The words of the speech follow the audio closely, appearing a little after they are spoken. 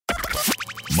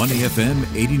Money FM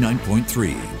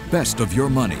 89.3. Best of your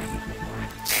money.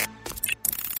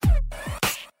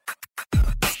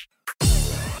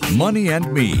 Money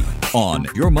and Me on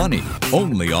Your Money,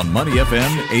 only on Money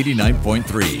FM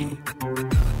 89.3.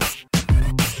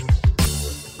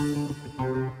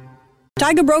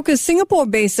 Tiger Brokers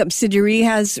Singapore-based subsidiary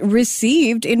has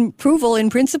received approval in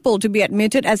principle to be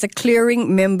admitted as a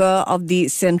clearing member of the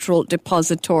Central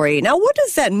Depository. Now, what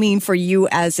does that mean for you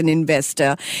as an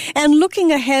investor? And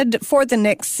looking ahead for the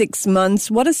next 6 months,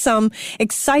 what are some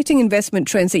exciting investment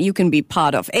trends that you can be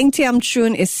part of? Eng Tiam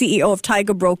Chun is CEO of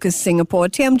Tiger Brokers Singapore.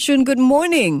 Tiam Chun, good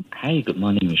morning. Hi, good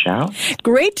morning, Michelle.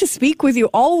 Great to speak with you,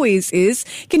 always is.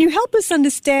 Can you help us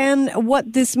understand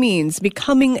what this means,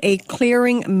 becoming a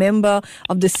clearing member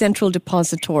of the Central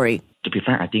Depository? To be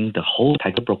frank, I think the whole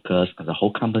Tiger Brokers and the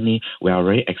whole company, we are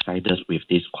very excited with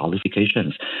these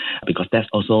qualifications because that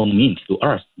also means to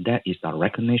us that is the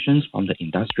recognition from the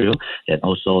industrial and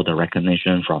also the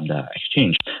recognition from the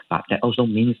exchange. But that also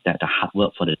means that the hard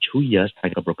work for the 2 years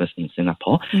Tiger Brokers in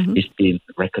Singapore is being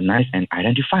recognized and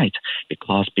identified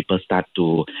because people start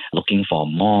to looking for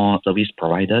more service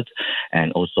providers.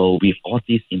 And also with all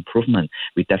these improvements,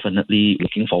 we definitely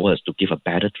looking forward to give a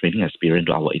better trading experience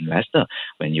to our investor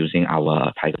when using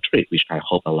our Tiger Trade, which I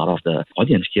hope a lot of the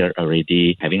audience here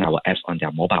already having our apps on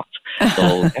their mobiles.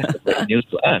 So that's the great news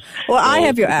to us. Well, I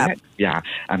have your app.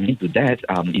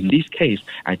 In this case,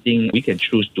 I think we can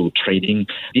choose to trading.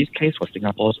 This case for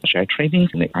Singapore's share trading,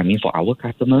 for our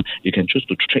customer, you can choose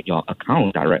to trade your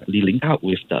account directly linked out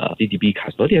with the CDB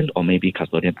custodian or maybe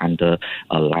custodian under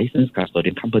a licensed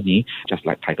custodian company, just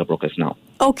like Tiger Brokers now.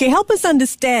 Okay, help us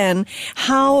understand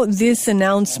how this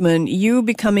announcement, you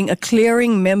becoming a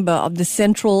clearing member of the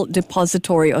Central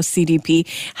Depository or CDP,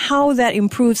 how that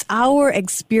improves our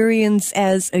experience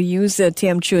as a user,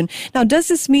 Tiam Chun. Now, does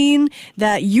this mean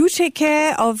that you take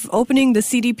care of opening the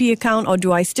CDP account, or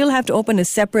do I still have to open a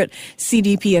separate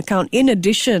CDP account in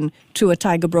addition to a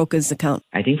Tiger Brokers account?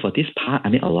 I think for this part,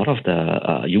 a lot of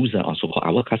the user, also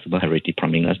our customer, have already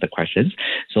promised us the questions.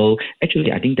 So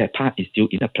actually, I think that part is still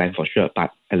in the plan for sure.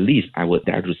 But at least I would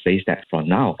dare to say that for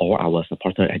now, all our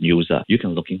supporter and user, you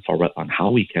can looking forward on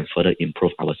how we can further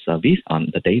improve our service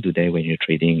on the day-to-day when you're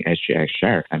trading SGX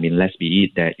share. Let's be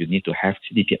it that you need to have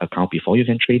CDP account before you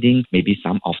can trading. Maybe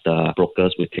some of the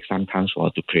brokers will take some time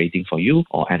to creating for you,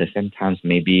 or at the same time,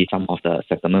 maybe some of the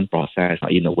settlement process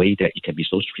in a way that it can be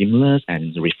so seamless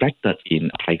and reflected in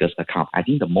Tiger's account. I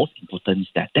think the most important is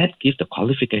that gives the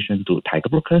qualification to Tiger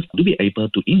Brokers to be able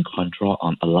to in control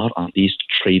on a lot of these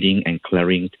trading and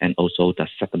clearing and also the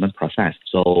settlement process.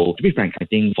 So to be frank, I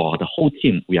think for the whole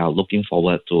team, we are looking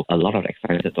forward to a lot of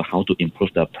excited to how to improve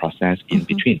the process in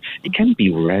between. It can be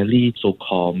really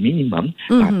so-called minimum,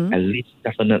 but at least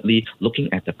definitely looking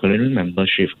at the clearing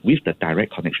membership with the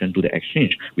direct connection to the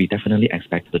exchange, we definitely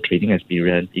expect the trading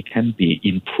experience, it can be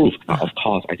improved. But of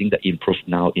course, I think the improved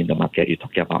now in the market, you're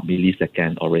talking about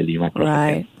millisecond or really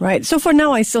microsecond. Right. So for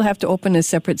now, I still have to open a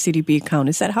separate CDB account.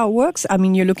 Is that how it works?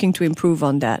 You're looking to improve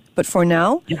on that. But for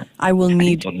now, I will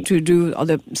need to do all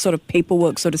the sort of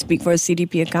paperwork, so to speak, for a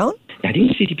CDP account? I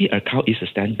think CDP account is a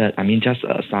standard. Just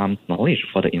some knowledge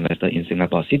for the investor in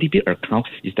Singapore. CDP account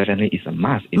is definitely a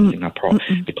must in Singapore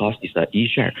because it's an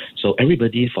e-share. So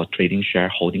everybody for trading share,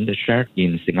 holding the share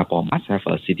in Singapore must have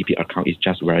a CDP account. It's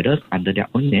just whether under their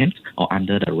own name or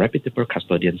under the reputable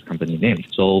custodian's company name.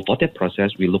 So for that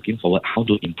process, we're looking forward how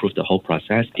to improve the whole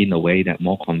process in a way that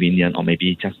more convenient, or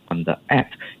maybe just on the app.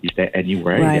 Is there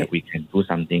anywhere that we can do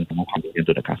something more convenient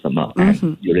to the customer?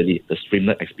 And really, the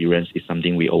streamlined experience is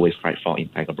something we always fight for in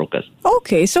Tiger Brokers.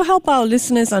 Okay, so help our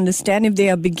listeners understand if they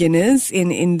are beginners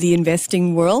in the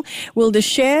investing world. Will the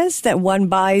shares that one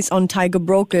buys on Tiger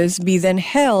Brokers be then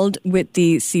held with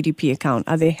the CDP account?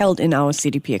 Are they held in our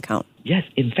CDP account? Yes,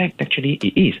 in fact, actually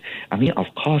it is. Of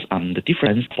course, the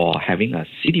difference for having a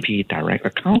CDP direct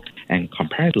account and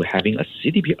compared to having a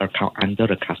CDP account under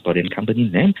the custodian company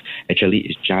name, actually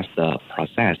it's just the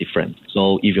process difference.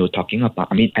 So if you're talking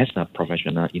about, as a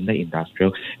professional in the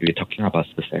industrial, if you're talking about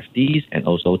the safeties and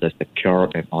also the secure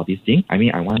and all these things,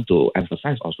 I want to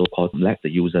emphasize also let the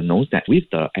user know that with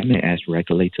the MAS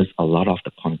regulators, a lot of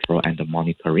the control and the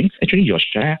monitoring, actually your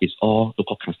share is all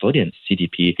so-called custodian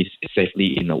CDP is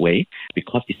safely in a way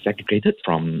because it's segregated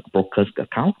from broker's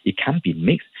account. It can be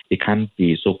mixed it can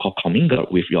be so-called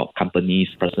commingled with your company's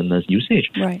personal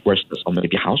usage versus or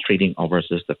maybe house trading or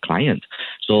versus the client.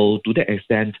 So to that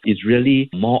extent, it's really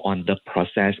more on the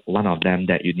process. One of them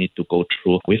that you need to go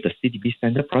through with the CDP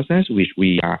standard process, which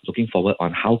we are looking forward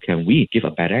on how can we give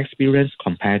a better experience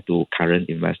compared to current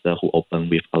investor who open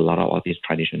with a lot of all these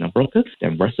traditional brokers,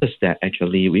 then versus that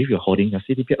actually if you're holding a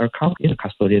CDP account in a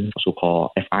custodian,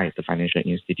 so-called FI, the financial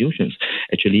institutions,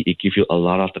 actually it gives you a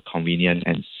lot of the convenience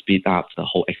and speed up the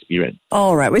whole experience.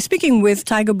 All right. We're speaking with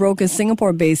Tiger Brokers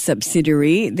Singapore-based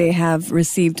subsidiary. They have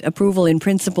received approval in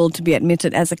principle to be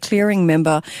admitted as a clearing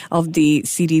member of the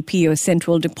CDP or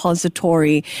Central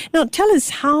Depository. Now, tell us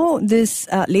how this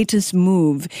latest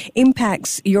move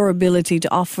impacts your ability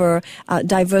to offer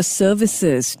diverse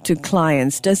services to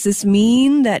clients. Does this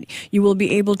mean that you will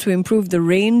be able to improve the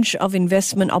range of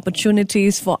investment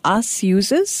opportunities for us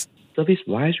users?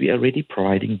 Service-wise, we are already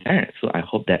providing that. So I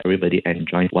hope that everybody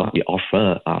enjoys what we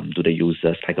offer to the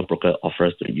users. Tiger Broker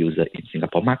offers to the user in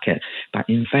Singapore market. But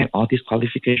in fact, all these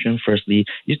qualifications, firstly,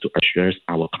 is to assure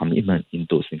our commitment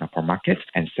into Singapore market.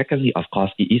 And secondly, of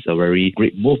course, it is a very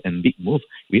great move and big move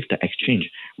with the exchange,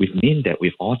 which means that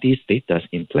with all these status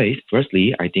in place,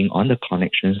 firstly, I think on the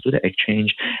connections to the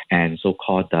exchange and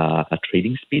so-called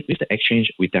trading speed with the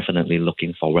exchange, we're definitely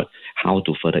looking forward how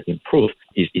to further improve.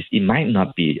 It might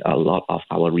not be a lot of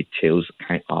our retail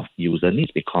kind of user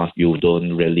needs because you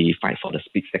don't really fight for the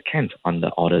split second on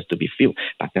the orders to be filled,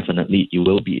 but definitely it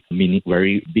will be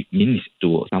very big means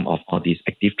to some of all these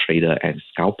active trader and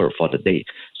scalper for the day.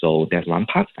 So that's one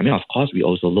part. I mean, of course, we're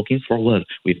also looking forward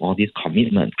with all these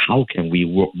commitment. How can we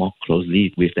work more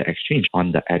closely with the exchange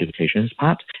on the education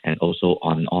part and also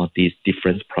on all these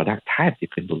different product types you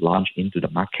can launch into the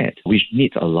market, which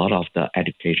needs a lot of the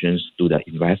educations to the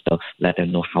investor, let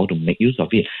them know how to make use of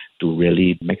it to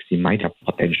really maximize their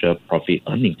potential profit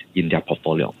earnings in their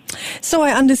portfolio. So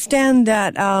I understand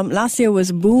that last year was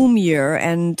a boom year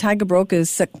and Tiger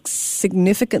Brokers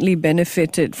significantly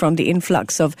benefited from the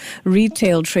influx of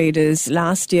retail traders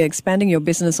last year, expanding your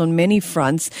business on many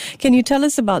fronts. Can you tell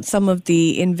us about some of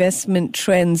the investment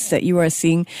trends that you are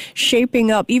seeing shaping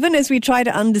up, even as we try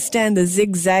to understand the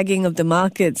zigzagging of the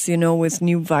markets, with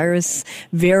new virus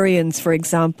variants, for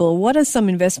example? What are some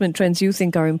investment trends you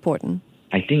think are important?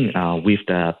 I think with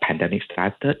the pandemic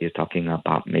started, you're talking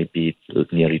about maybe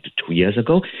nearly 2 years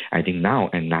ago. I think now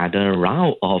another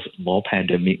round of more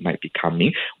pandemic might be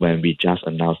coming when we just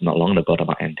announced not long ago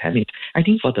about endemic. I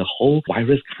think for the whole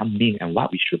virus coming and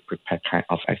what we should prepare kind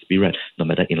of experience, no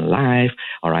matter in life,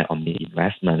 all right, or maybe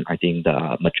investment, I think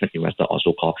the merchant investor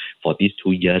also call for these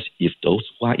 2 years if those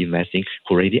who are investing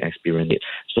could already experience it.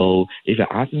 So if you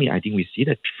ask me, I think we see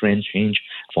the trend change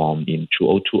from in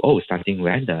 2020, starting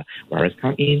when the virus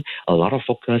come in, a lot of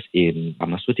focus in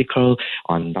pharmaceutical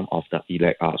on some of the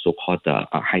so-called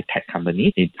high-tech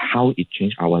company, how it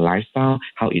changed our lifestyle,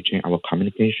 how it changed our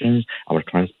communications, our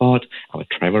transport, our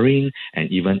traveling, and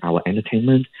even our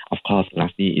entertainment. Of course,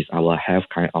 lastly is our health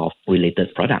kind of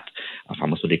related product,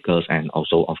 pharmaceuticals, and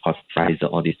also, of course, Pfizer,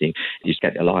 all these things. You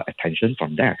get a lot of attention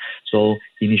from there. So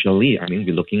initially,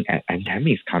 we're looking at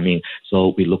endemics coming.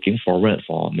 So we're looking forward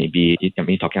for maybe,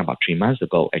 talking about 3 months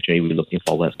ago, actually we're looking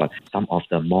forward for some of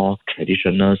the more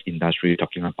traditional industry,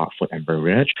 talking about food and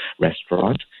beverage,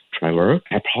 restaurant, travel,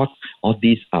 airports, all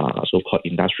these so-called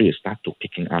industries start to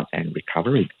picking up and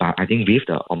recovering. But I think with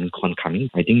the Omicron coming,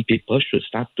 I think people should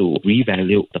start to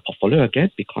revalue the portfolio again,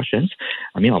 be cautious.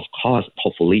 Of course,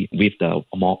 hopefully with the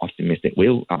more optimistic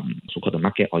will, so-called the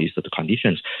market or the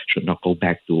conditions should not go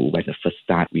back to when the first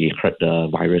start we heard the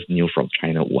virus news from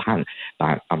China, Wuhan.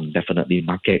 But definitely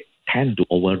market tend to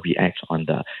overreact on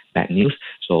the bad news.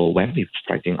 So when we're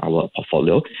striking our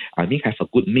portfolio, we have a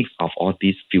good mix of all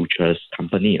these futures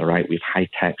company, right, with high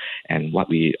tech and what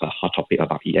we hot topic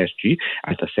about ESG.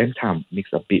 At the same time, mix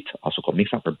up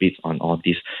a bit on all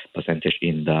this percentage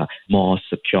in the more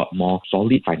secure, more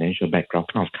solid financial background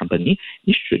kind of company.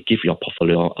 It should give your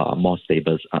portfolio more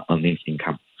stable earnings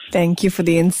income. Thank you for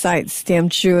the insights,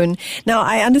 Tiam Chun. Now,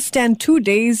 I understand 2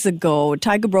 days ago,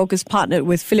 Tiger Brokers partnered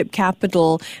with Phillip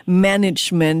Capital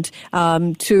Management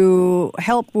to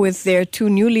help with their 2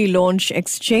 newly launched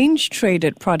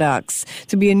exchange-traded products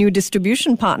to be a new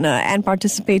distribution partner and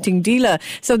participating dealer.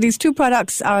 So these 2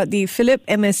 products are the Phillip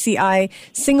MSCI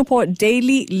Singapore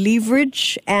Daily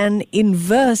Leverage and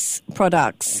Inverse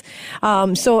products.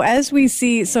 So as we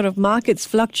see sort of markets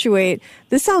fluctuate,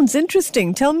 this sounds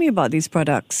interesting. Tell me about these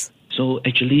products. So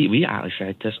actually, we are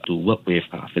excited to work with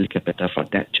Phillip Capital for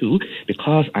that too,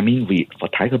 because for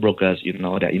Tiger Brokers, you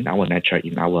know that in our nature,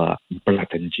 in our blood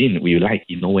and gene, we like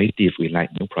innovative, we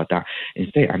like new product.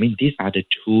 Instead, these are the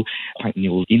two quite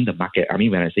new in the market.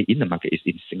 When I say in the market, it's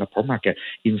in Singapore market.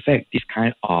 In fact, this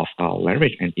kind of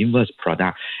leverage and inverse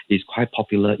product is quite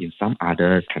popular in some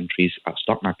other countries'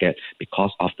 stock market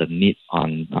because of the need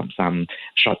on some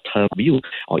short-term view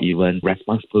or even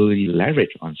responsibility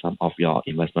leverage on some of your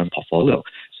investment portfolio.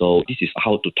 So this is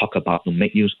how to talk about to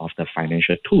make use of the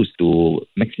financial tools to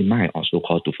maximize or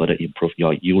so-called to further improve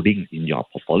your yielding in your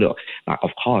portfolio. But of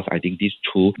course, I think these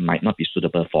two might not be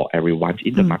suitable for everyone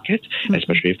in the market,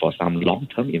 especially for some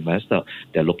long-term investor.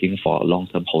 They're looking for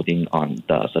long-term holding on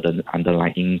the certain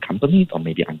underlying companies or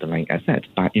maybe underlying assets.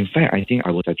 But in fact, I think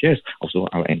I would suggest, also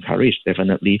I would encourage,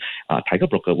 definitely Tiger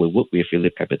Broker will work with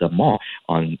Phillip Capital more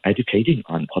on educating,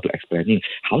 on how to explaining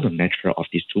how the nature of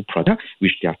these two products,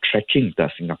 which they are tracking the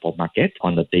Singapore market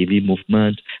on the daily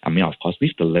movement. Of course,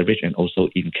 with the leverage, and also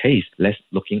in case, let's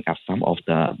looking at some of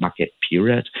the market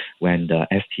periods when the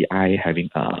STI having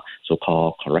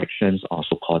so-called corrections or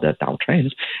so-called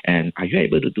downtrends. And are you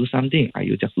able to do something? Are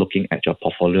you just looking at your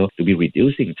portfolio to be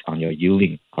reducing on your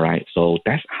yielding? All right. So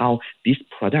that's how this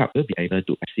product will be able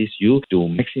to assist you to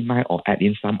maximize or add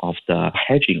in some of the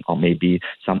hedging or maybe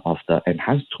some of the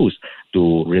enhanced tools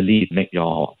to really make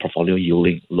your portfolio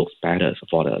yielding looks better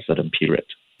for a certain period.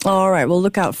 All right, we'll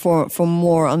look out for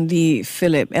more on the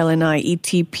Phillip LNI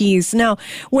ETPs. Now,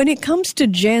 when it comes to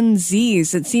Gen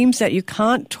Zs, it seems that you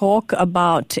can't talk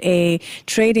about a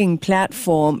trading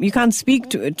platform. You can't speak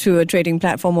to a trading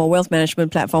platform or wealth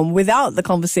management platform without the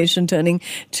conversation turning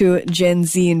to Gen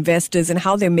Z investors and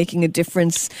how they're making a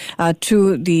difference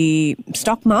to the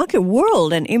stock market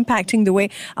world and impacting the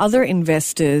way other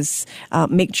investors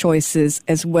make choices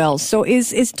as well. So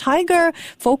is Tiger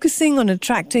focusing on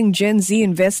attracting Gen Z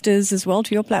investors as well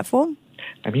to your platform?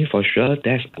 For sure,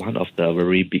 that's one of the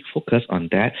very big focus on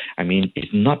that.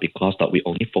 It's not because that we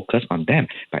only focus on them,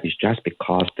 but it's just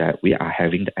because that we are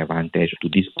having the advantage to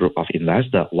this group of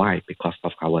investors. Why? Because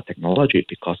of our technology,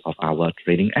 because of our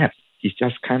trading apps. It's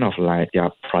just kind of like their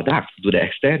products to the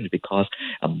extent because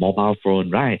a mobile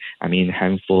phone, right?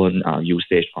 Handphone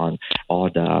usage on all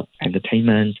the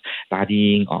entertainment,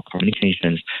 studying, or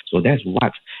communications. So that's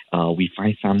what we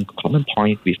find some common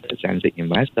point with the Gen Z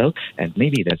investor, and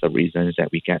maybe there's a reason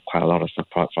that we get quite a lot of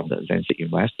support from the Gen Z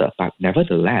investor. But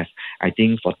nevertheless, I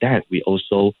think for that, we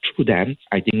also, through them,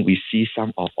 I think we see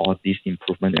some of all these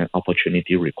improvement and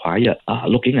opportunity required.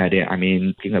 Looking at it,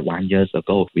 looking at 1 year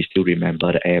ago, we still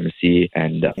remember the AMC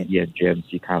and the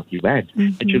GMC kind of event.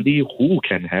 Actually, who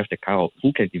can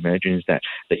imagine that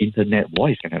the internet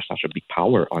voice can have such a big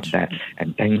power on that?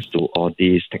 And thanks to all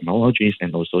these technologies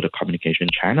and also the communication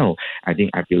channel, I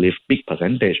believe big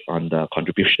percentage on the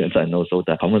contributions and also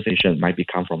the conversation might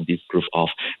become from this group of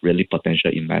really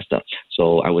potential investors.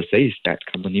 So I would say is that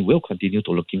company will continue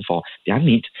to looking for their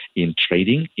need in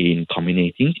trading, in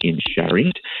communicating, in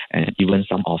sharing, and even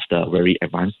some of the very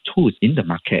advanced tools in the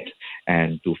market,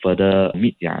 and to further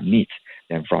meet their needs.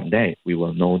 Then from there, we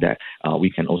will know that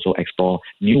we can also explore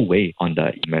new way on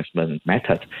the investment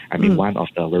method. One of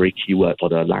the very key words for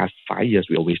the last 5 years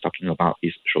we're always talking about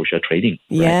is social trading.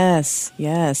 Right?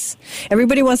 Yes.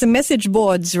 Everybody wants the message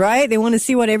boards, right? They want to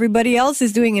see what everybody else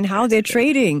is doing and how they're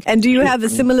trading. And do you have a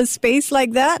similar space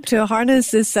like that to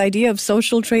harness this idea of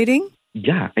social trading?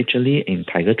 Yeah, actually in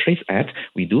Tiger Trades app,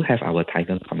 we do have our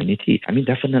Tiger community.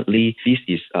 Definitely this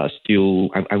is still,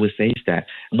 I would say is that,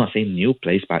 I'm not saying new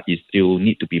place, but it still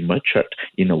need to be nurtured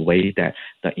in a way that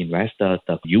the investor,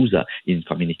 the user in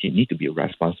community need to be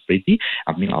responsibility.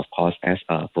 Of course, as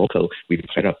a broker, we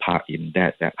play a part in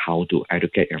that how to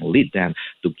educate and lead them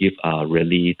to give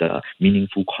really the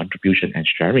meaningful contribution and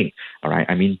sharing. All right.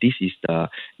 This is the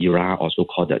era also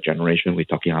called the generation we're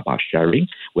talking about sharing,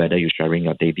 whether you're sharing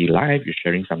your daily life, you're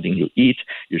sharing something you eat,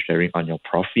 you're sharing on your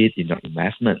profit in your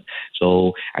investment.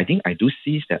 So I think I do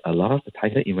see that a lot of the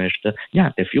Tiger investors,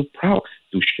 they feel proud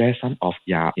to share some of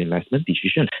their investment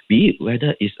decision, be it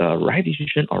whether it's a right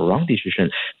decision or wrong decision.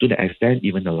 To the extent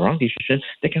even the wrong decision,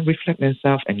 they can reflect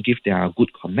themselves and give their good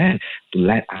comment to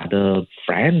let other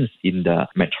friends in the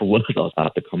metro world or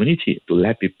the community, to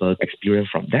let people experience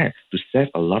from there, to save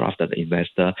a lot of the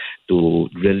investor to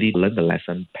really learn the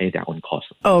lesson, pay their own cost.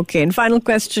 Okay, and final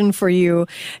question for you,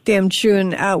 Tiam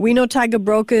Chun. We know Tiger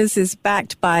Brokers is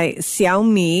backed by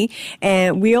Xiaomi,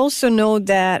 and we also know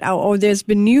that, or there's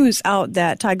been news out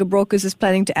that Tiger Brokers is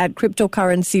planning to add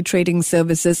cryptocurrency trading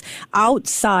services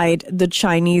outside the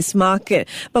Chinese market.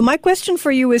 But my question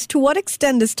for you is, to what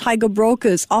extent does Tiger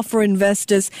Brokers offer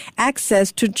investors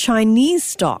access to Chinese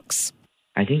stocks?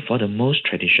 I think for the most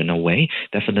traditional way,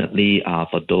 definitely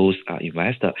for those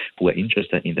investors who are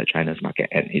interested in the China's market,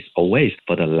 and it's always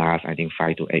for the last, I think,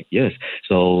 5 to 8 years.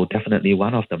 So definitely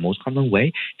one of the most common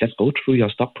way, just go through your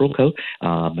stockbroker.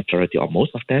 Majority or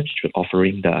most of them should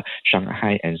offering the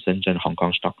Shanghai and Shenzhen Hong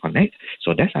Kong Stock Connect.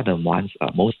 So that's are the ones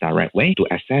most direct way to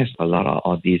access a lot of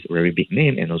all these very big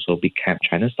name and also big cap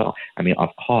China stock. I mean, of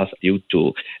course, due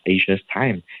to Asia's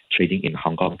time trading in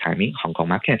Hong Kong timing, Hong Kong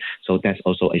market. So that's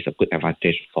also is a good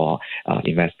advantage for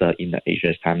investor in the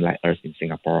Asia's time like us in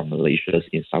Singapore, Malaysia,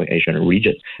 in South Asian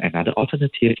region. Another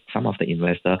alternative, some of the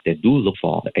investors, they do look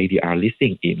for the ADR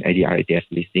listing in ADR ADS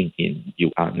listing in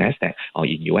NASDAQ or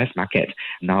in US market.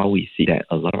 Now we see that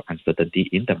a lot of uncertainty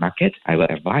in the market. I will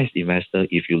advise investor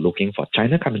if you're looking for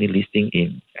China company listing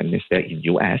in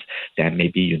US, then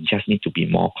maybe you just need to be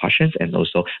more cautious and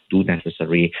also do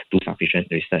sufficient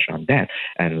research on that.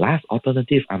 And last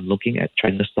alternative, I'm looking at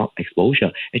China stock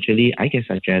exposure. Actually, I can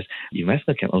suggest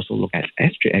investor can also look at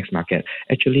SGX market.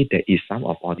 Actually, there is some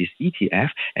of all these ETF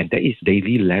and there is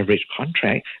daily leverage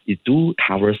contract. It do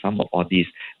cover some of all these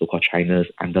local China's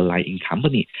underlying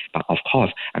company. But of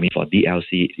course, I mean, for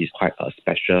DLC, it is quite a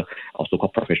special or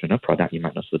so-called professional product. It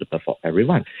might not suitable for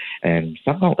everyone. And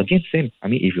somehow, again, same. I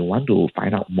mean, if you want to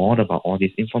find out more about all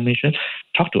this information,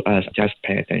 talk to us. Just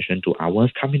pay attention to our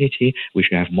community. We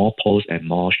should have more posts and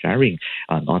more sharing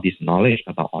on all this knowledge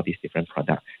about all these different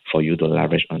products for you to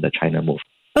leverage on the China move.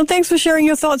 Well, thanks for sharing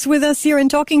your thoughts with us here and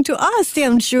talking to us,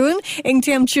 Tiam Chun. Eng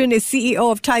Tiam Chun is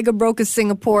CEO of Tiger Brokers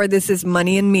Singapore. This is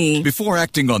Money and Me. Before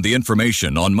acting on the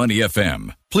information on Money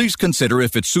FM, please consider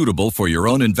if it's suitable for your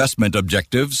own investment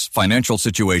objectives, financial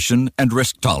situation, and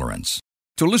risk tolerance.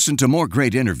 To listen to more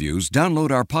great interviews,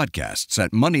 download our podcasts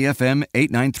at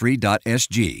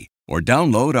moneyfm893.sg or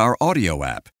download our audio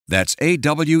app. That's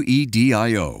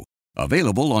AWEDIO.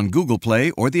 Available on Google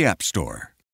Play or the App Store.